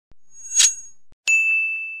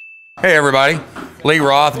Hey everybody, Lee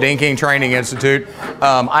Roth, Dean King Training Institute.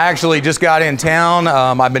 I actually just got in town.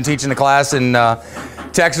 I've been teaching the class in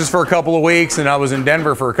Texas for a couple of weeks, and I was in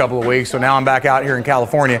Denver for a couple of weeks, so now I'm back out here in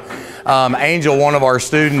California. Angel, one of our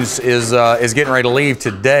students, is getting ready to leave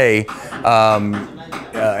today,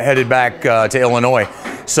 headed back to Illinois.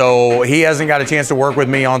 So he hasn't got a chance to work with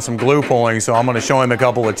me on some glue pulling, so I'm going to show him a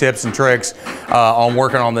couple of tips and tricks on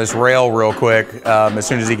working on this rail real quick as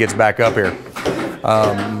soon as he gets back up here.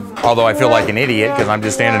 Although I feel like an idiot because I'm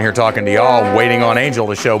just standing here talking to y'all waiting on Angel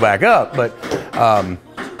to show back up. But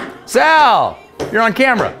Sal, you're on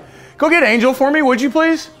camera. Go get Angel for me, would you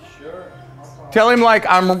please? Sure. Tell him like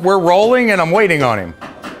we're rolling and I'm waiting on him.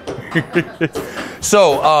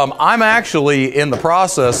 So I'm actually in the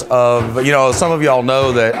process of, you know, some of y'all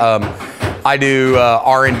know that I do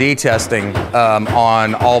R&D testing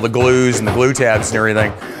on all the glues and the glue tabs and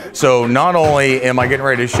everything. So not only am I getting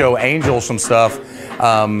ready to show Angel some stuff,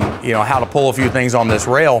 you know, how to pull a few things on this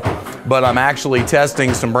rail, but I'm actually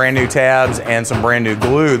testing some brand new tabs and some brand new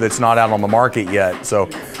glue that's not out on the market yet. So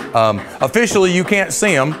officially you can't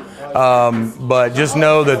see them, but just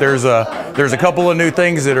know that there's a couple of new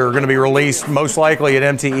things that are going to be released most likely at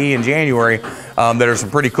MTE in January that are some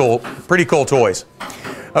pretty cool toys.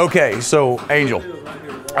 Okay, so Angel,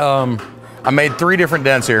 I made 3 different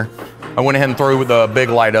dents here. I went ahead and threw with a big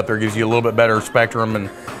light up there, gives you a little bit better spectrum and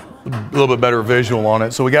a little bit better visual on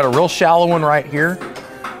it. So we got a real shallow one right here,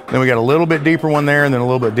 then we got a little bit deeper one there, and then a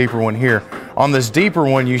little bit deeper one here. On this deeper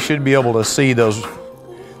one, you should be able to see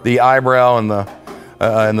the eyebrow and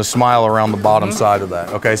the smile around the bottom side of that.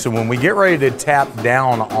 Okay, so when we get ready to tap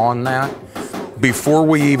down on that, before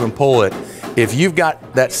we even pull it, if you've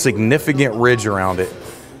got that significant ridge around it,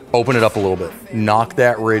 open it up a little bit, knock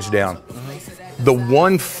that ridge down. The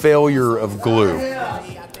one failure of glue,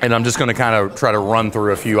 and I'm just going to kind of try to run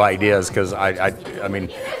through a few ideas because I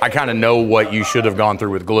mean, I kind of know what you should have gone through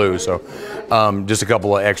with glue, so just a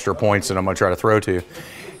couple of extra points that I'm going to try to throw to you.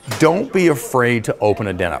 Don't be afraid to open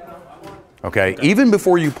a dent up, okay? Even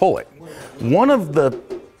before you pull it. One of the,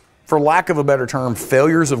 for lack of a better term,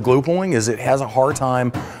 failures of glue pulling is it has a hard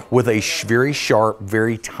time with a very sharp,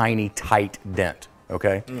 very tiny, tight dent,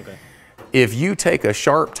 okay? Okay. If you take a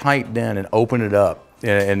sharp, tight dent and open it up,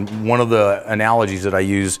 and one of the analogies that I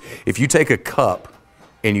use, if you take a cup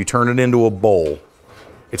and you turn it into a bowl,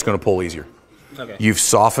 it's going to pull easier. Okay. You've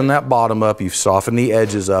softened that bottom up, you've softened the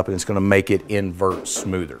edges up, and it's going to make it invert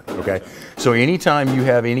smoother, okay? So anytime you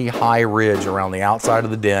have any high ridge around the outside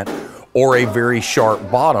of the dent or a very sharp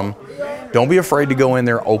bottom, don't be afraid to go in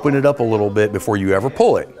there, open it up a little bit before you ever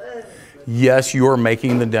pull it. Yes, you're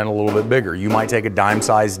making the dent a little bit bigger. You might take a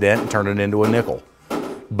dime-sized dent and turn it into a nickel.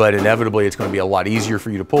 But inevitably, it's going to be a lot easier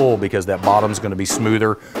for you to pull because that bottom's going to be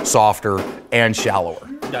smoother, softer, and shallower.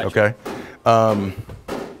 Gotcha. Okay?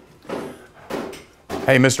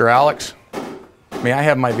 Hey, Mr. Alex, may I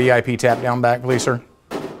have my VIP tap down back, please, sir?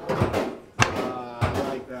 I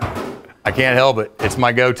like that. I can't help it. It's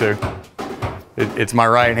my go-to. It's my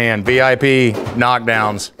right hand. VIP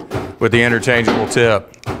knockdowns with the interchangeable tip.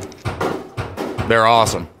 They're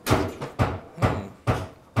awesome.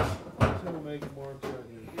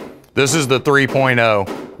 This is the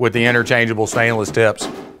 3.0 with the interchangeable stainless tips.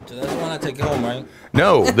 So that's the one I take home, right?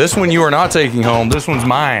 No, this one you are not taking home. This one's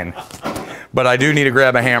mine. But I do need to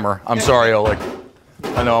grab a hammer. I'm sorry, Oleg.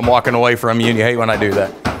 I know I'm walking away from you and you hate when I do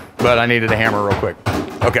that. But I needed a hammer real quick.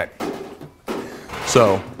 Okay.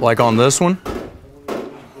 So, like on this one,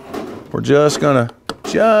 we're just gonna,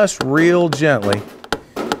 just real gently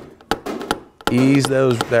ease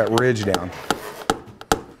that ridge down.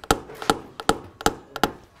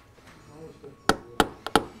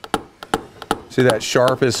 See that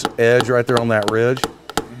sharpest edge right there on that ridge?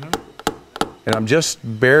 And I'm just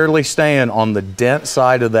barely staying on the dent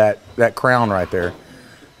side of that crown right there.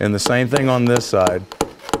 And the same thing on this side.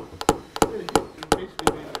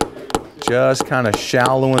 Just kind of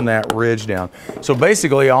shallowing that ridge down. So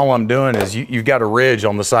basically all I'm doing is you've got a ridge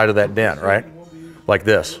on the side of that dent, right? Like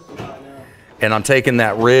this. And I'm taking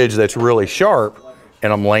that ridge that's really sharp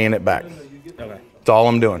and I'm laying it back. Okay. That's all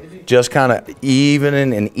I'm doing. Just kind of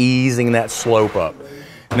evening and easing that slope up.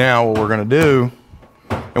 Now what we're going to do,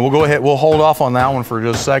 and we'll go ahead, we'll hold off on that one for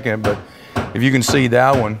just a second, but if you can see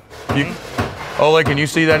that one. Oleg, can you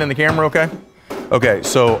see that in the camera okay? Okay,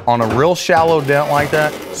 so on a real shallow dent like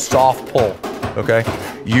that, soft pull, okay?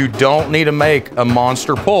 You don't need to make a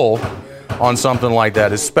monster pull on something like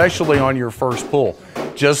that, especially on your first pull.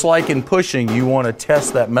 Just like in pushing, you want to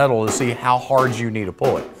test that metal to see how hard you need to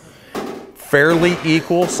pull it. Fairly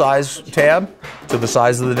equal size tab to the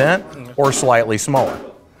size of the dent or slightly smaller.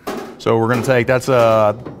 So we're going to take, that's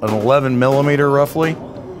an 11 millimeter roughly.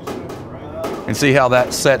 And see how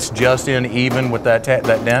that sets just in even with that dent?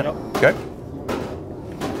 Yep. Okay.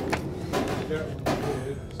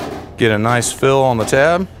 Get a nice fill on the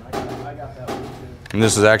tab. And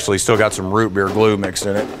this has actually still got some root beer glue mixed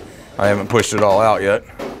in it. I haven't pushed it all out yet.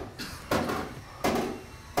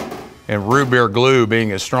 And root beer glue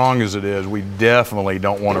being as strong as it is, we definitely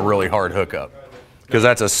don't want a really hard hookup because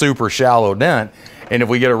that's a super shallow dent. And if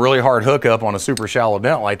we get a really hard hookup on a super shallow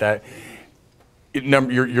dent like that,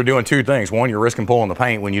 you're doing two things. One, you're risking pulling the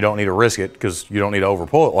paint when you don't need to risk it because you don't need to over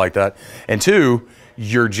pull it like that. And two,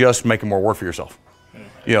 you're just making more work for yourself.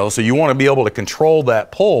 You know, so you want to be able to control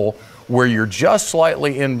that pull where you're just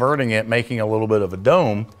slightly inverting it, making a little bit of a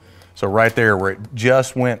dome. So right there where it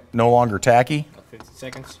just went no longer tacky. 50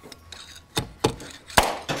 seconds.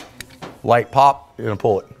 Light pop, you're gonna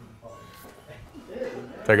pull it.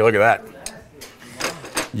 Take a look at that.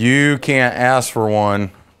 You can't ask for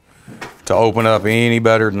one to open up any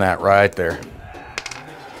better than that right there.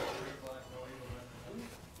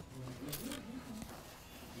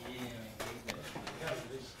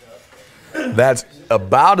 That's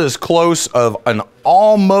about as close of an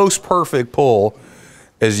almost perfect pull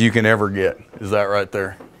as you can ever get. Is that right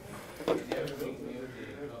there?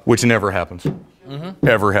 Which never happens.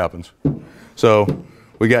 Ever happens. So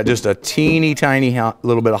we got just a teeny tiny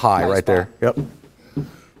little bit of high right there. Yep.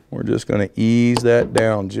 We're just going to ease that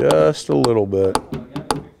down just a little bit.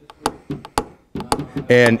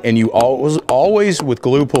 And you always with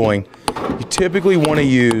glue pulling, you typically want to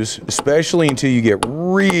use, especially until you get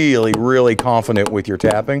really, really confident with your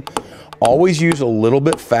tapping, always use a little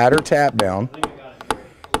bit fatter tap down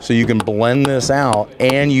so you can blend this out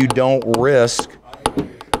and you don't risk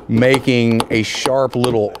making a sharp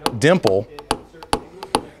little dimple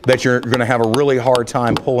that you're going to have a really hard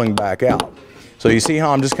time pulling back out. So you see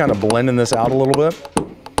how I'm just kind of blending this out a little bit?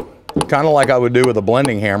 Kind of like I would do with a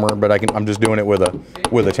blending hammer, but I'm just doing it with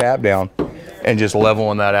a tap down and just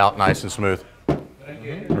leveling that out nice and smooth.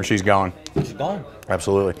 Or she's gone. She's gone.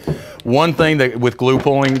 Absolutely. One thing that with glue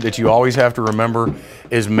pulling that you always have to remember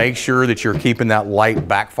is make sure that you're keeping that light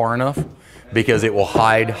back far enough because it will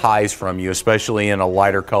hide highs from you, especially in a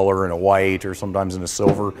lighter color, in a white or sometimes in a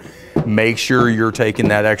silver. Make sure you're taking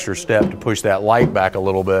that extra step to push that light back a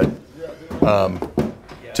little bit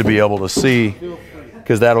to be able to see,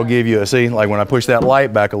 because that'll give you a, see, like when I push that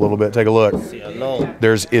light back a little bit, take a look.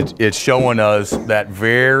 It's showing us that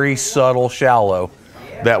very subtle shallow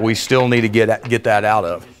that we still need to get that out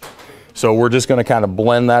of. So we're just gonna kind of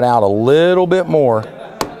blend that out a little bit more.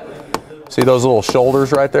 See those little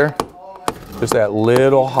shoulders right there? Just that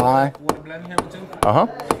little high.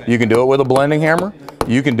 You can do it with a blending hammer.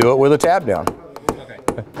 You can do it with a tap down.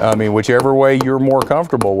 I mean, whichever way you're more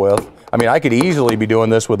comfortable with. I mean, I could easily be doing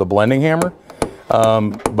this with a blending hammer,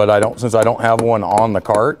 but I don't, since I don't have one on the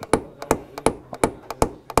cart.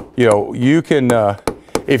 You know, you can,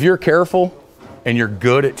 if you're careful and you're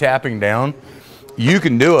good at tapping down, you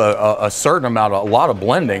can do a certain amount, a lot of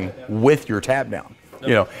blending with your tap down.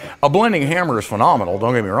 You know, a blending hammer is phenomenal.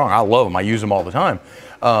 Don't get me wrong. I love them. I use them all the time.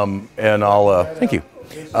 And I'll, thank you.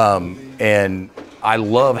 And I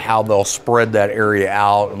love how they'll spread that area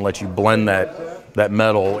out and let you blend that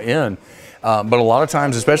metal in. But a lot of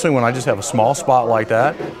times, especially when I just have a small spot like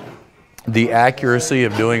that, the accuracy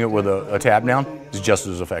of doing it with a tap down is just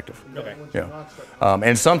as effective. Okay. Yeah.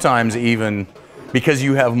 And sometimes even because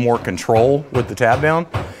you have more control with the tap down,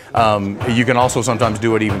 you can also sometimes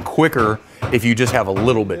do it even quicker if you just have a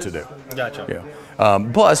little bit to do. Gotcha.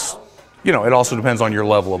 Yeah. Plus, you know, it also depends on your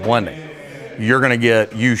level of blending. You're going to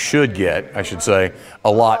get, you should get, I should say,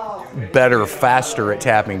 a lot better, faster at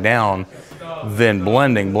tapping down than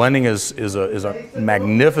blending. Blending is a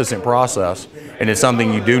magnificent process, and it's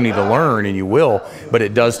something you do need to learn, and you will, but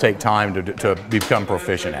it does take time to become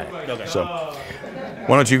proficient at it. Okay. So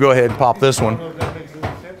why don't you go ahead and pop this one.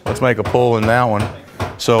 Let's make a pull in that one.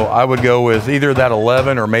 So I would go with either that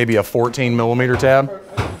 11 or maybe a 14 millimeter tab.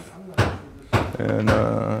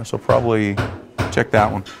 And so probably check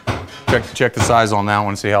that one. Check the size on that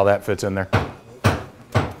one, see how that fits in there.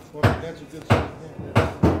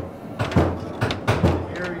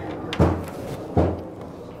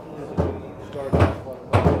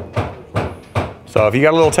 So if you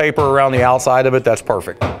got a little taper around the outside of it, that's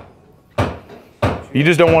perfect. You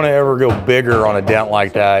just don't want to ever go bigger on a dent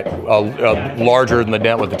like that, larger than the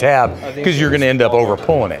dent with the tab, because you're going to end up over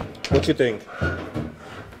pulling it. What you think?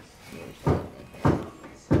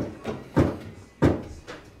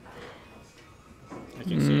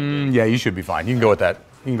 Yeah, you should be fine. You can go with that.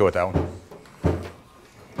 You can go with that one.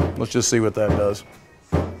 Let's just see what that does.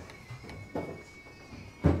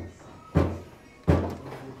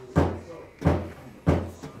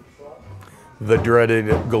 the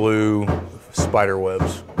dreaded glue spider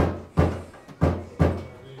webs.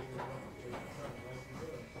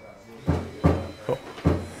 Cool.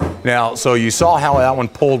 Now, so you saw how that one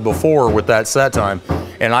pulled before with that set time,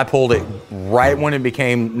 and I pulled it right when it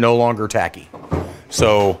became no longer tacky.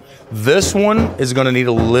 So this one is going to need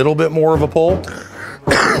a little bit more of a pull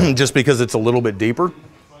just because it's a little bit deeper,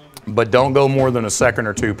 but don't go more than a second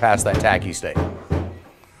or two past that tacky state.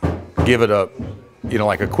 Give it a, you know,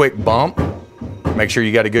 like a quick bump, make sure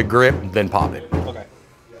you got a good grip, then pop it. Okay.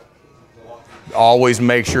 Always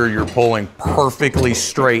make sure you're pulling perfectly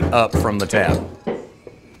straight up from the tab.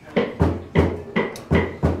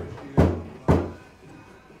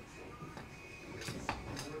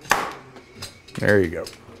 There you go.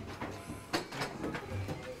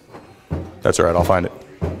 That's all right, I'll find it.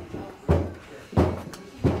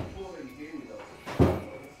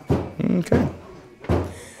 Okay.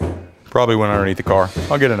 Probably went underneath the car.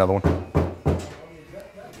 I'll get another one.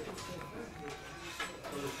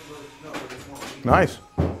 Nice.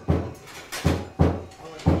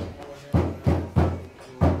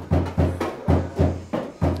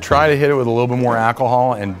 Try to hit it with a little bit more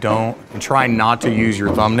alcohol and try not to use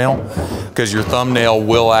your thumbnail because your thumbnail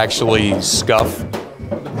will actually scuff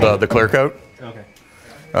the clear coat.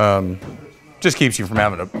 Okay. Just keeps you from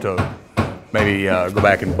having to maybe go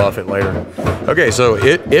back and buff it later. Okay, so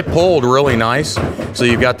it pulled really nice. So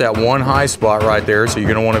you've got that one high spot right there. So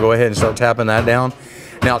you're gonna wanna go ahead and start tapping that down.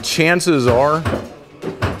 Now chances are,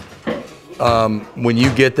 when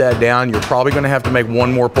you get that down, you're probably gonna have to make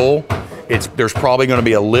one more pull. There's probably gonna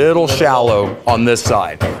be a little shallow on this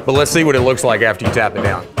side. But let's see what it looks like after you tap it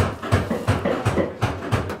down.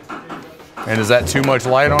 And is that too much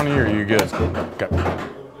light on you or are you good? Okay.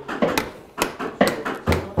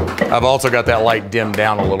 I've also got that light dimmed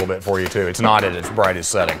down a little bit for you too. It's not at its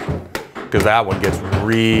brightest setting because that one gets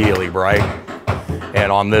really bright.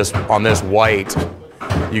 And on this white,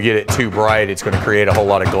 you get it too bright, it's going to create a whole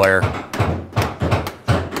lot of glare.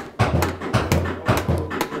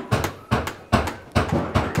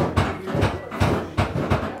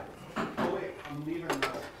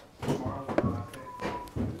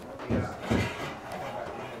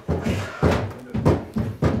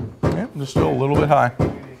 Yeah, just still a little bit high.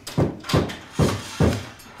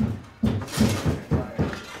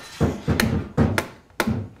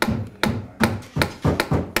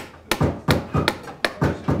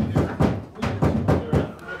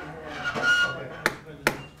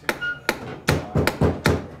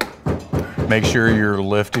 Make sure you're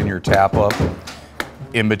lifting your tap up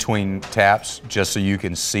in between taps just so you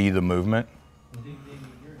can see the movement.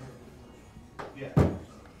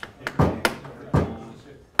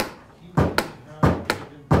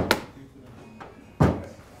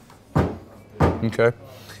 Okay,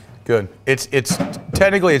 good. It's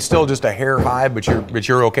technically it's still just a hair high, but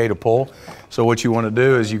you're okay to pull. So what you want to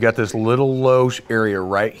do is you got this little low area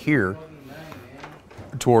right here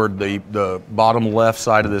toward the bottom left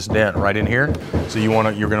side of this dent right in here. So you're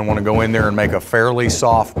going to want to go in there and make a fairly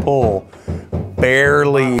soft pull,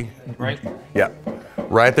 barely. Right? Yeah,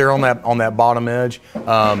 right there on that bottom edge.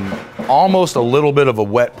 Almost a little bit of a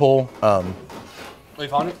wet pull. You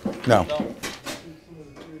found it? No.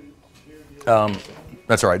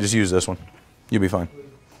 That's all right. Just use this one. You'll be fine.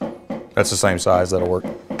 That's the same size. That'll work.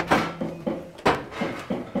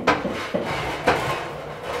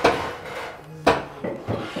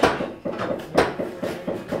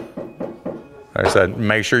 Like I said,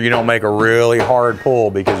 make sure you don't make a really hard pull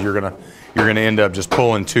because you're gonna end up just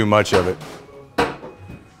pulling too much of it.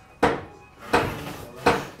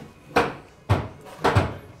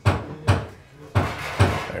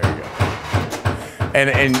 There you go.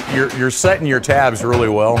 And you're setting your tabs really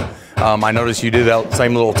well. I noticed you do that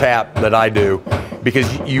same little tap that I do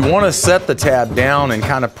because you want to set the tab down and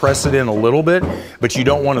kind of press it in a little bit, but you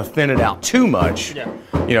don't want to thin it out too much. Yeah.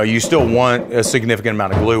 You know, you still want a significant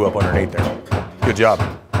amount of glue up underneath there. Good job.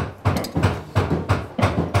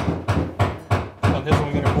 On this one,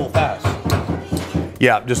 we're gonna pull fast.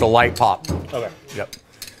 Yeah, just a light pop. Okay. Yep.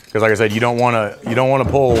 Because like I said, you don't want to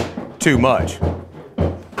pull too much.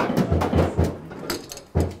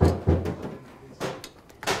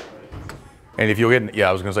 And if you'll get in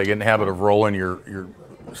the habit of rolling your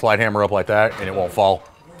slide hammer up like that, and it won't fall.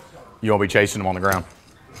 You won't be chasing them on the ground.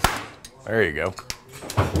 There you go.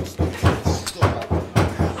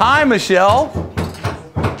 Hi, Michelle.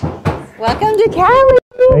 Welcome to Cali.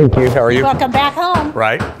 Thank you. How are you? Welcome back home.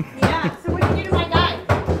 Right. Yeah. So what did you do to my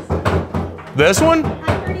guy? This one?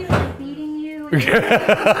 I heard he was beating you. It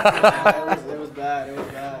was bad. It was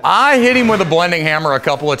bad. I hit him with a blending hammer a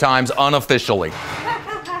couple of times unofficially.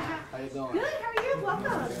 How you doing? Good. How are you?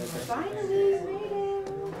 welcome. Finally made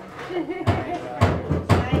it.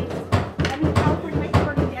 Nice. I mean, California might be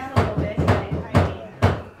working down a little bit,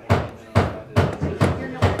 but you're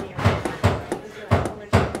nowhere near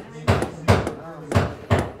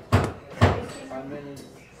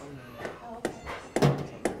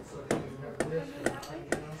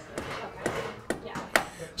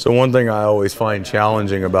So one thing I always find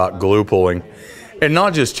challenging about glue pulling, and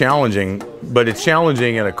not just challenging, but it's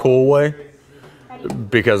challenging in a cool way,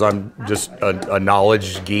 because I'm just a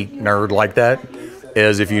knowledge geek nerd like that,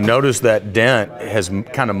 is if you notice that dent has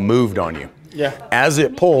kind of moved on you. Yeah. As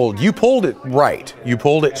it pulled, you pulled it right, you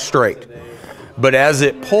pulled it straight. But as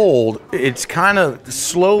it pulled, it's kind of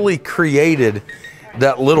slowly created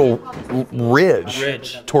that little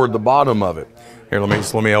ridge toward the bottom of it. Here,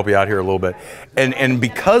 let me help you out here a little bit. And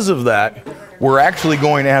because of that, we're actually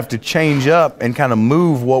going to have to change up and kind of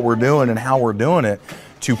move what we're doing and how we're doing it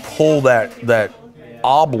to pull that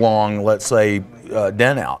oblong, let's say,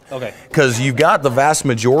 dent out. Okay. Because you've got the vast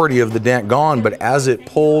majority of the dent gone, but as it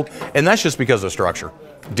pulled, and that's just because of structure.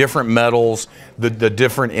 Different metals, the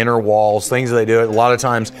different inner walls, things they do. A lot of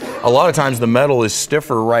times the metal is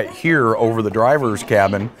stiffer right here over the driver's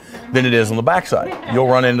cabin than it is on the backside. You'll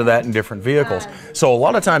run into that in different vehicles. So a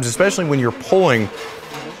lot of times, especially when you're pulling,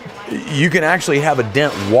 you can actually have a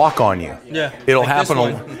dent walk on you. Yeah. It'll like happen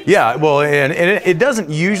on. Yeah. Well, and it doesn't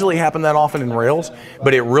usually happen that often in rails,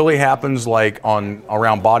 but it really happens like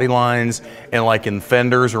around body lines and like in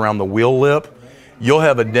fenders around the wheel lip. You'll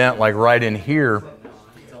have a dent like right in here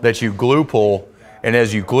that you glue pull, and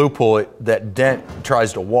as you glue pull it, that dent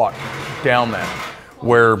tries to walk down that.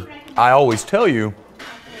 Where I always tell you,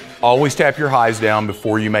 always tap your highs down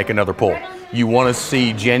before you make another pull. You want to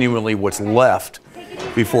see genuinely what's left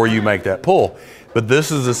before you make that pull. But this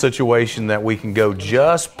is a situation that we can go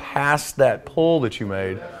just past that pull that you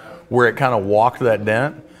made, where it kind of walked that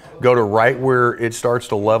dent, go to right where it starts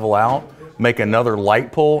to level out, make another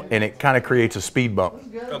light pull, and it kind of creates a speed bump.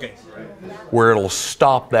 Okay. Where it'll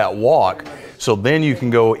stop that walk. So then you can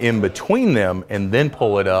go in between them and then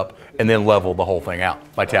pull it up and then level the whole thing out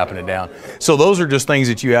by tapping it down. So those are just things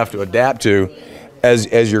that you have to adapt to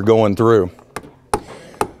as you're going through.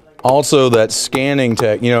 Also, that scanning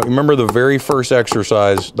tech, you know, remember the very first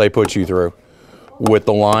exercise they put you through with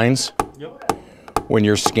the lines? Yep. When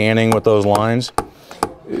you're scanning with those lines?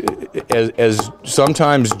 As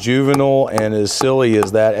sometimes juvenile and as silly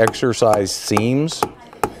as that exercise seems,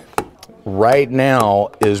 right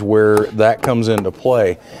now is where that comes into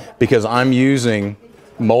play, because I'm using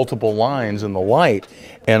multiple lines in the light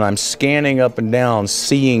and I'm scanning up and down,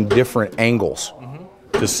 seeing different angles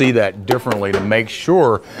to see that differently, to make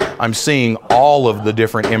sure I'm seeing all of the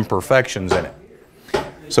different imperfections in it.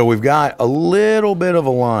 So we've got a little bit of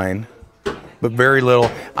a line, but very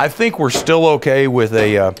little. I think we're still okay with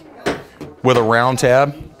a round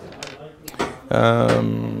tab.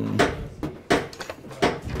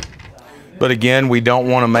 But again, we don't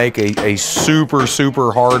want to make a super,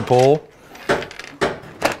 super hard pull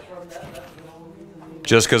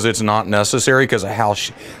just because it's not necessary, because of how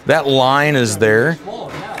that line is there.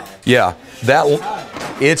 Yeah,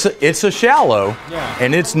 it's a shallow,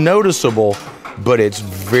 and it's noticeable, but it's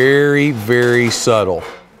very, very subtle.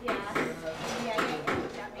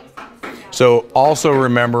 So also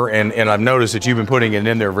remember, and I've noticed that you've been putting it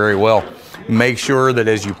in there very well, make sure that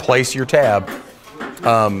as you place your tab,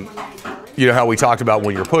 you know how we talked about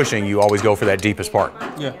when you're pushing, you always go for that deepest part.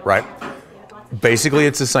 Yeah. Right? Basically,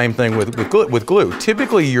 it's the same thing with glue.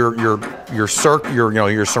 Typically, you're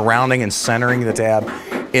surrounding and centering the tab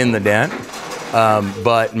in the dent,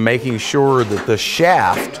 but making sure that the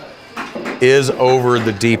shaft is over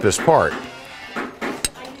the deepest part,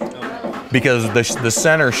 because the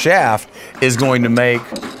center shaft is going to make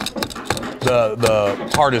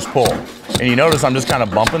the hardest pull. And you notice I'm just kind of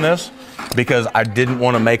bumping this because I didn't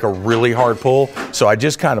want to make a really hard pull, so I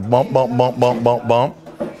just kind of bump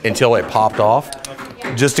until it popped off,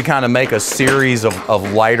 just to kind of make a series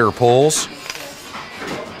of lighter pulls.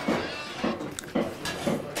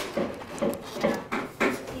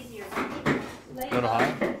 Go to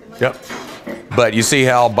high? Yep. But you see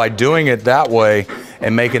how by doing it that way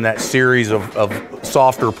and making that series of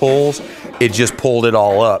softer pulls, it just pulled it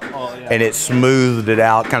all up. Oh, yeah. And it smoothed it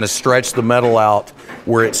out, kind of stretched the metal out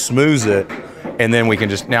where it smooths it, and then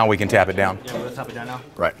now we can tap it down. Yeah, let's tap it down now.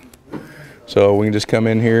 Right. So we can just come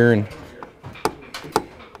in here and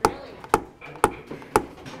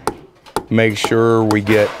make sure we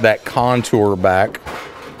get that contour back.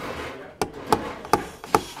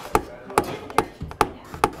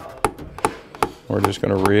 We're just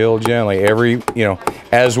going to real gently,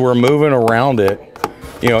 as we're moving around it,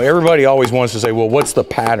 You know, everybody always wants to say, well, what's the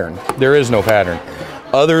pattern? There is no pattern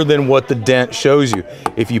other than what the dent shows you.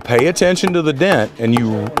 If you pay attention to the dent and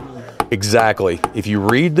you, exactly, if you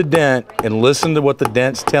read the dent and listen to what the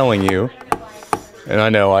dent's telling you, and I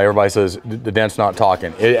know everybody says the dent's not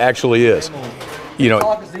talking. It actually is. You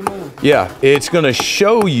know, yeah, it's going to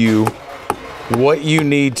show you what you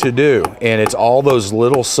need to do. And it's all those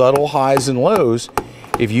little subtle highs and lows.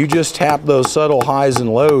 If you just tap those subtle highs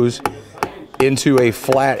and lows into a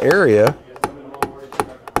flat area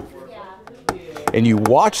and you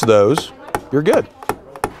watch those, you're good.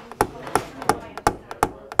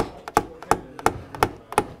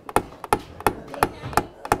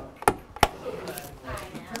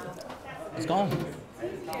 It's gone.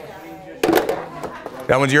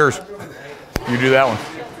 That one's yours. You do that one.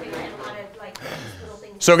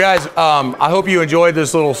 So guys, I hope you enjoyed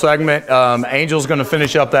this little segment. Angel's going to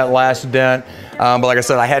finish up that last dent. But like I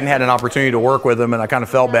said, I hadn't had an opportunity to work with him, and I kind of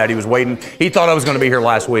felt bad. He was waiting. He thought I was going to be here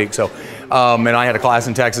last week. So, and I had a class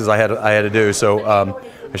in Texas I had to do. So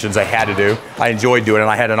I shouldn't say had to do. I enjoyed doing it.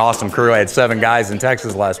 I had an awesome crew. I had 7 guys in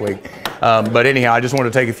Texas last week. But anyhow, I just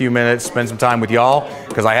wanted to take a few minutes, spend some time with y'all,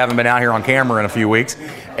 because I haven't been out here on camera in a few weeks,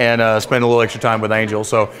 and spend a little extra time with Angel.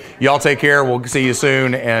 So y'all take care. We'll see you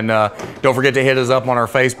soon. And don't forget to hit us up on our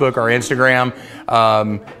Facebook, our Instagram,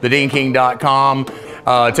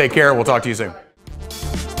 thedeanking.com. Take care. We'll talk to you soon.